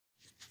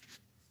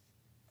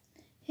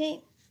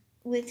Hey,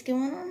 what's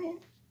going on here?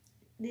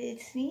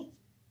 It's me,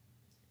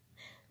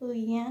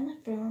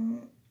 Leanne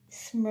from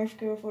Smurf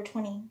Girl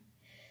 420.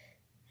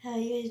 How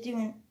you guys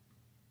doing?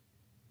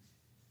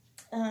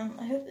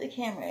 I hope the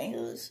camera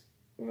angle is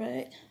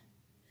right.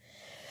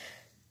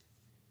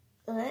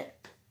 Alright,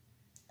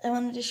 I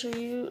wanted to show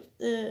you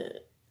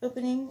the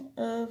opening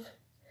of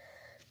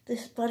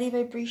this body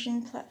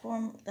vibration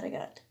platform that I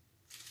got.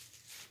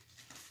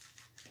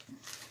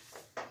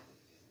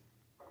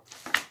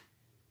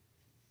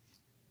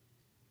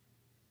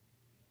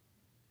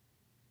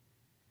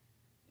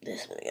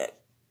 This is what I got.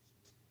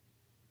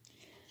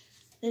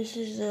 This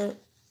is a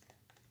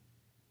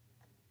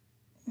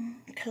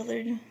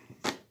colored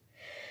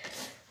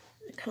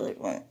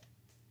one.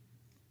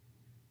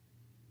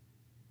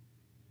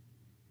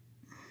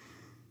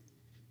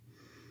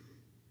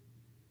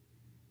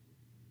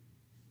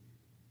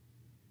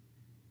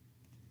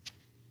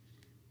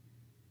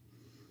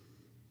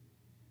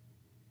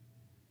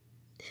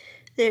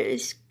 There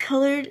is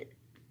colored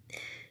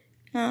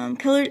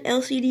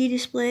LCD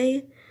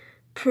display,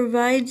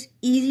 provides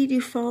easy to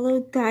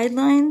follow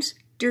guidelines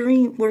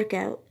during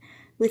workout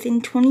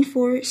within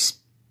 24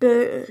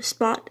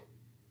 spot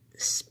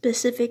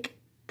specific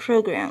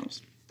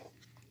programs.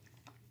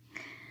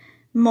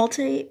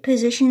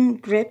 Multi-position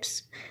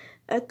grips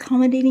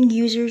accommodating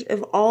users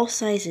of all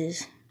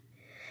sizes.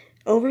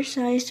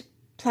 Oversized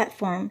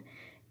platform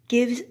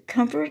gives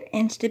comfort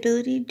and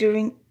stability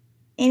during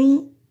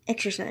any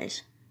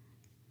exercise.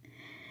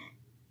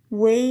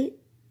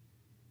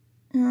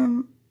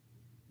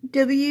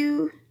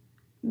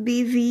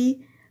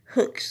 WBV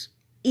hooks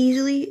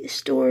easily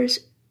stores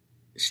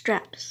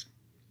straps.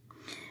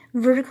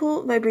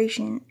 Vertical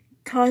vibration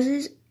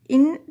causes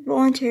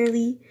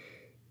involuntarily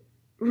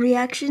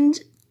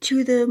reactions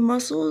to the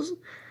muscles,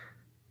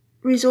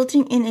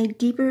 resulting in a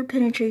deeper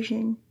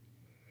penetration.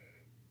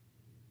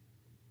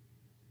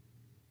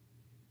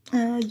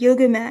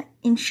 Yoga mat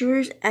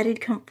ensures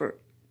added comfort.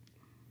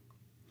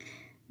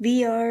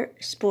 VR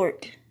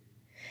Sport.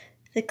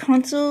 The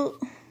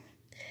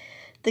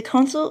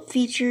console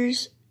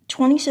features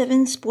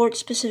 27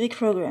 sport-specific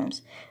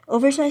programs.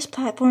 Oversized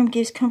platform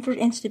gives comfort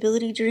and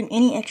stability during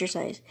any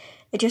exercise.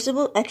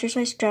 Adjustable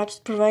exercise straps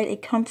provide a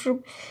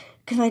complete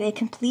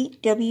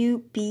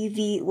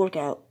WBV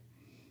workout.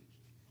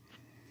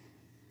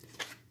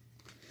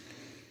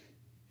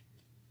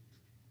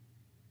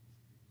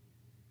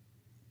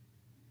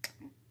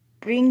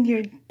 Bring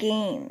your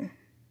game.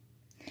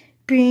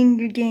 Bring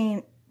your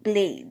game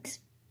blades.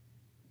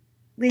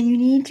 When you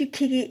need to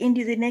kick it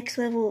into the next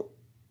level,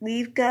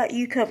 we've got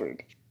you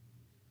covered.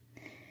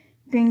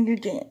 Bring your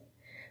game.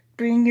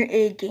 Bring your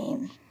A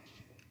game.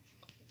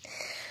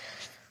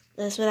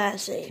 That's what I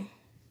say.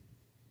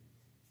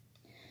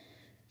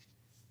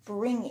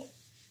 Bring it.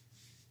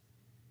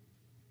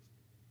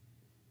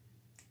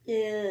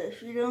 Yeah,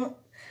 if you don't,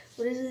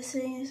 what is it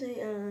saying? If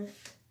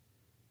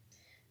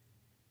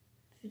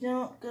you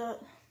don't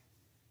got,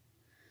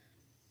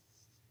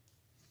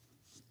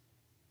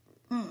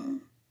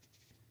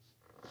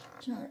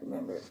 trying to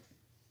remember.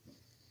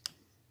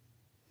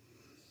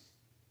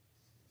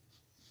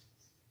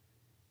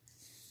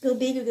 Go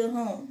big or go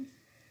home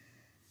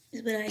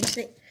is what I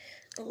say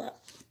a lot.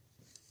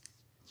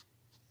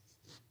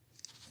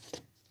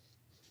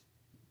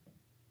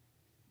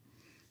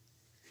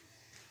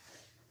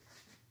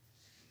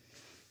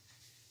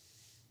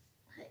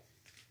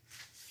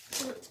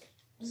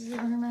 This is the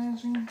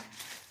organizing.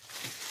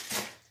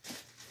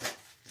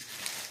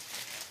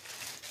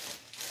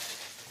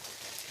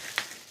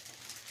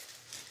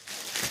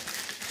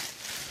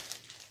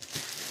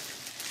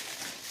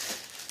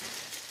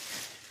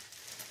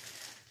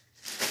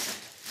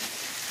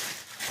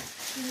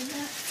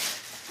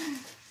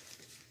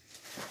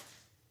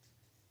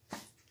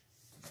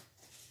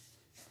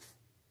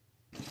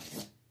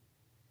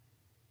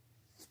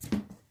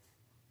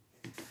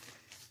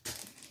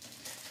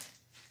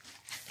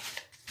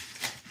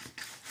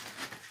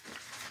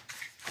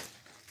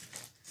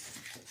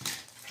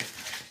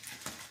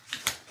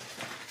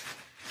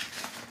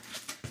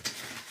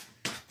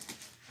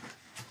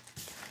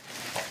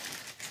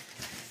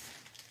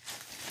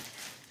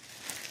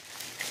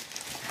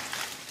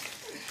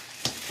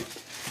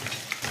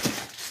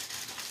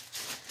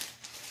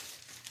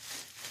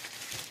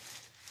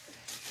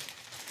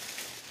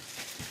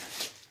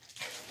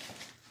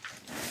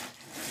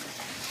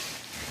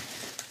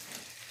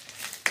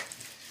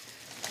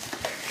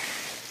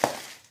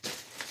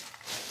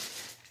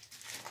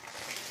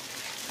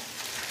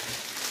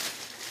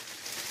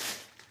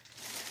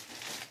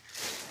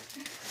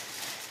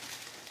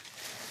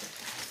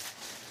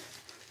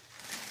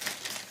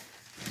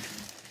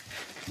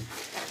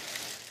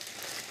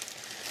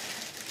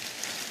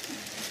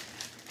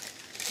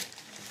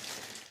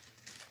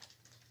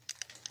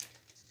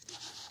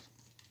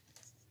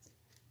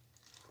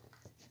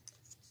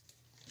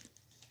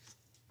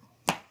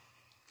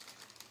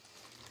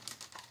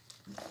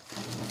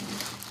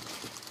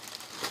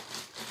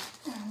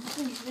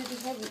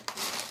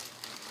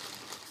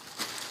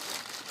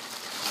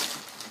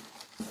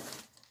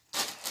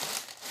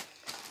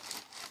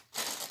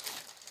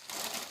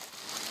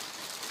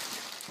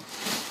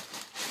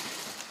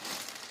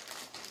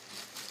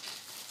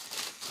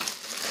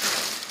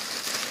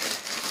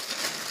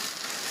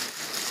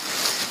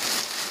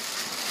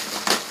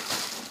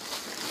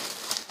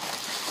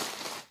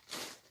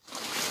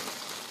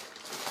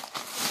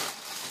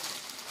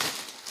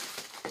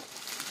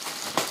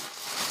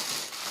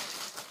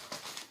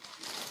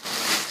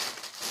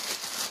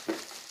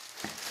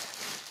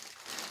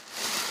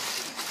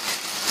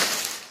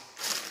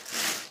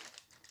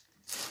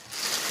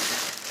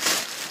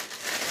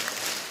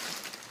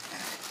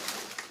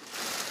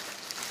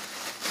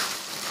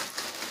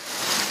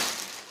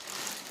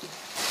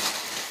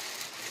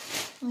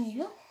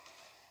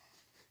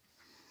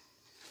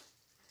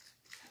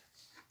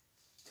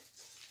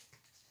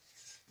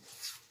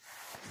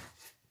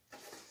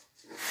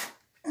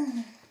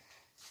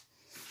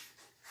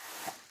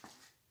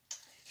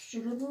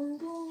 Sugar boom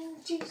boom,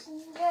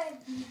 chasing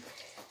dragons.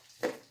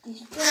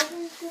 These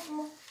dragons got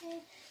my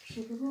head.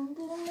 Sugar boom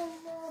boom,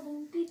 I'm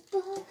robbing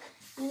people,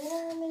 but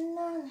I'm an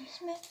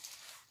honest man.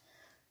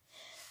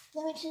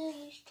 Let me tell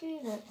you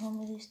straight up,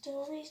 homie, these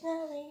stories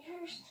now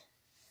rehearsed.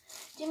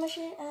 Do my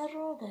shit out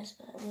roll guys,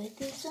 but with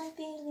this I'm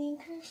feeling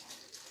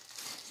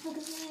cursed. Look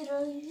at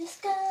little the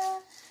sky,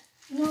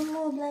 no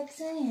more black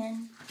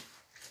sand.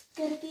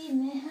 Gotta be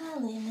me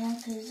howling now,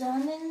 cause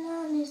I'm an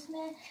honest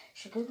man.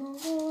 Sugar boom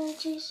boom,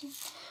 chasing,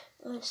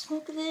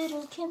 smoke a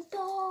little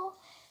Kimpo,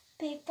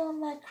 paid for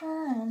my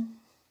crime.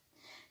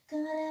 Got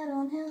out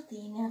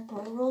unhealthy, now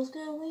parole's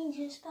going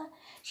just fine.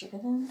 Sugar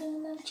boom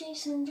boom, I'm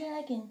chasing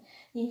dragon.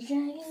 These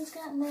dragons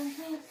got my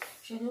hand.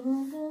 Sugar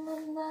boom boom,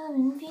 I'm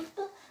robbing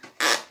people,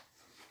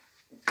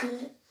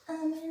 but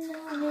I'm an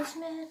honest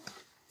man.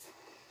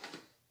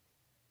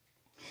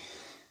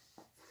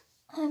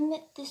 I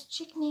met this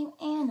chick named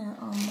Anna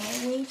on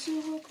my way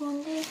to work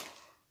one day.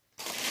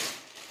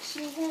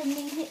 She had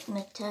me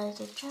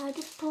hypnotized, I tried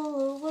to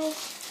pull away.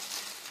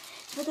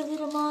 With a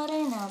little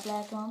morena,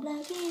 black on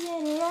blackies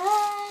in her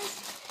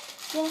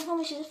eyes. Yeah,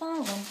 homie, she's a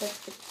fine one, but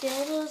the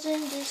devil's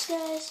in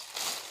disguise.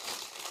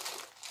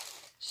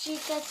 She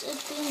got a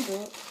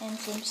bingo and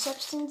some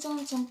substance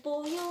on some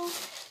boil.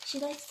 She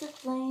likes the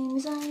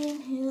flames, I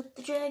inhaled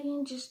the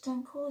dragon, just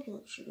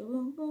uncoiled. Sugar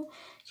boom boom,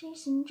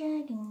 chasing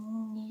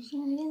dragon, these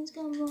dragons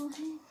come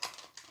on.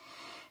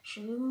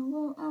 Sugar boom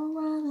boom, I'm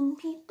robbing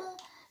people,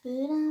 but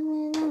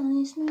I'm an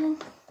honest man.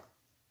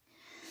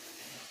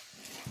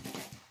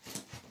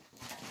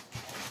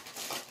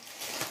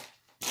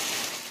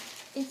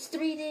 It's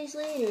 3 days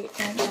later,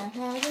 and I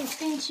haven't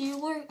been to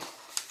work.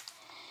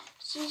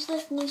 She's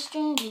left me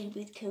stranded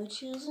with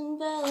coaches and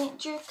valiant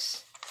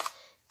jerks.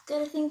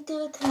 Gotta think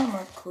they'll come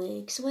up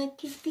quick, so I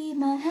could be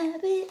my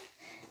habit.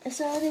 I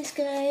saw this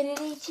guy at an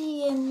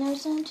ATM,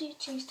 there's on to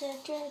chase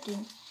that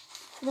dragon.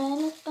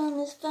 Ran up on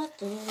this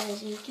butler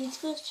as he gets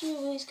close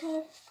to his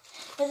car.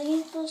 As the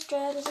info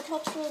drive as a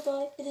cop stroll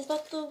by with his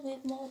buckler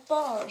with more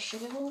bars.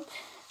 Sugar boom,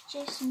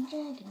 chasing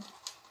dragon.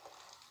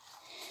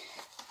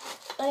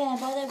 Oh yeah,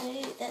 by the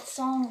way, that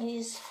song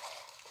is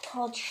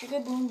called Sugar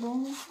Boom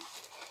Boom,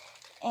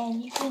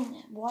 and you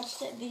can watch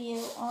that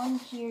video on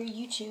here,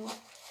 YouTube,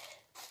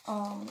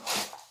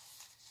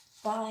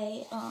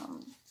 by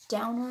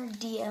Downer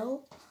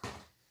DL.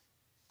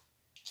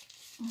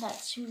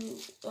 That's who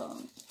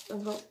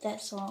wrote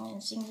that song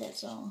and sings that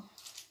song.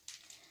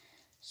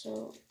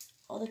 So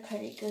all the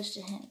credit goes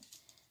to him.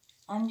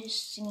 I'm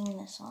just singing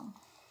the song.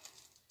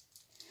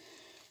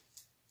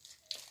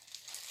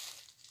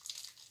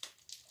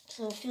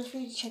 So feel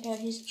free to check out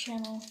his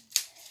channel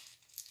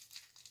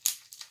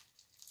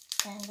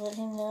and let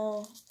him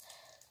know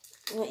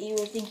what you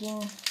were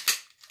thinking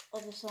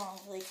of the song.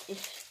 Like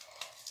if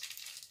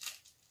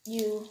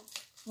you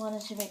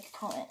wanted to make a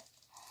comment.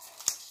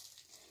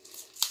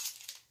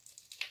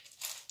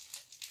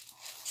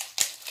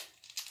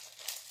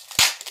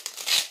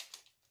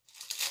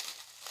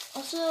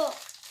 Also,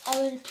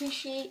 I would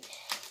appreciate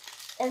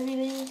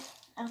everybody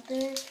out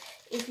there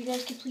if you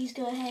guys could please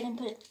go ahead and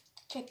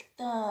check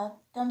the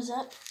thumbs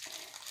up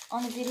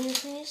on the video,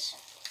 please.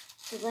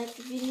 If you like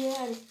the video,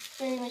 I'd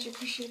very much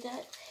appreciate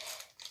that.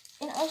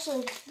 And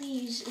also,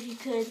 please, if you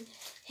could,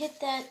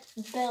 hit that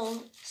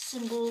bell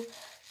symbol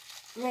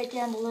right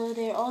down below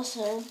there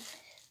also,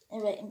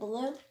 and right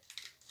below,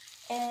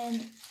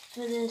 and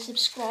for the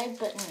subscribe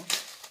button.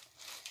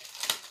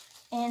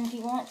 And if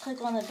you want,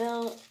 click on the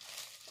bell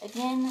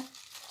again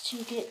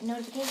to get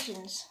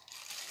notifications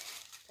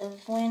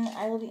of when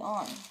I will be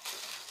on.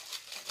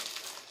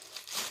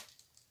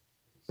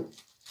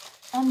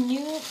 I'm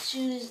new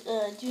to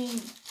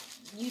doing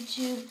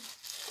YouTube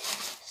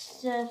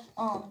stuff,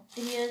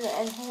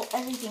 videos,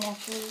 everything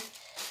actually.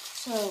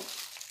 So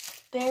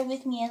bear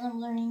with me as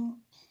I'm learning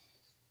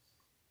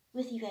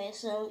with you guys.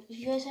 So if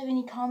you guys have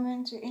any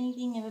comments or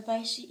anything of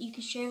advice that you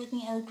could share with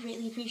me, I would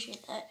greatly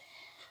appreciate that.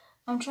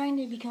 I'm trying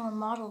to become a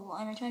model,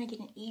 and I'm trying to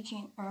get an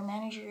agent or a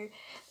manager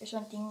or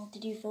something to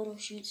do photo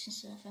shoots and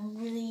stuff. I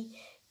really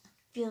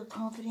feel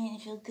confident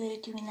and feel good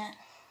at doing that.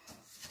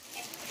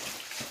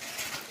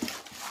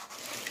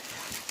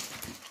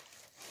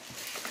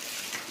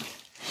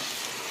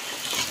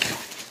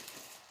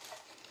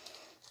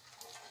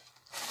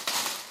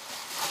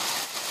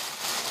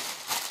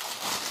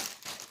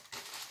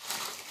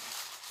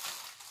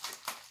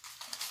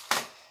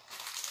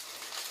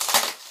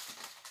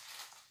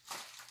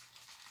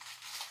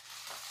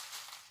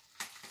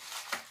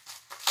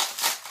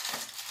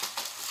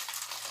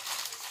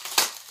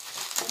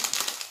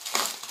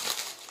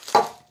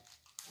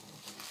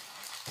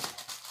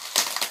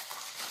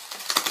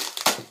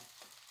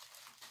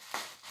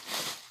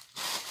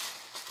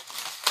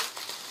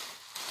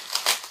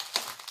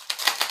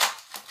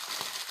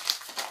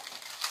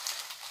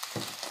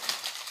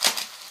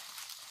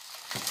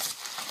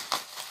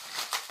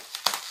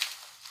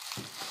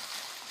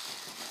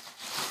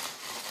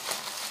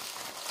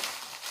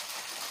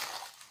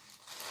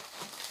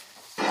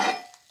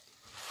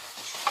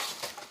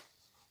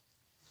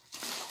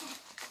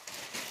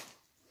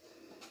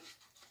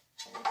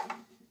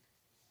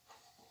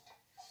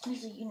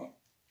 laser unit.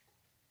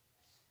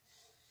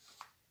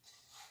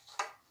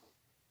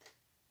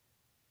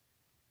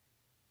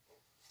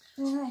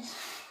 Very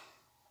nice.